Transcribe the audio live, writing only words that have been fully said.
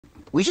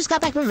We just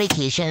got back from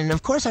vacation, and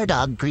of course our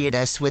dog greeted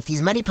us with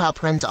these muddy paw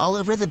prints all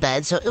over the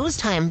bed, so it was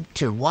time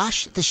to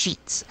wash the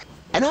sheets.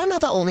 I know I'm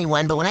not the only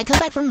one, but when I come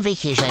back from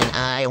vacation,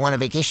 I want a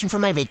vacation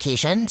from my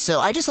vacation, so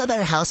I just let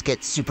our house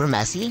get super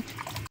messy.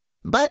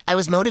 But I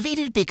was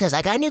motivated because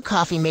I got a new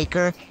coffee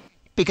maker,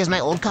 because my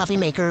old coffee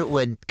maker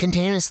would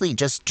continuously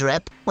just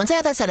drip. Once I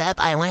had that set up,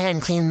 I went ahead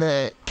and cleaned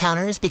the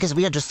counters because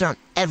we had just thrown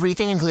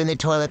everything, including the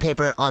toilet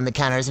paper, on the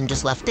counters and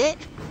just left it.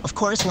 Of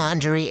course,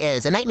 laundry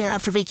is a nightmare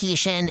after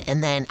vacation,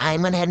 and then I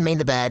went ahead and made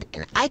the bed,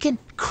 and I could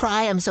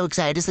cry. I'm so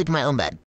excited to sleep in my own bed.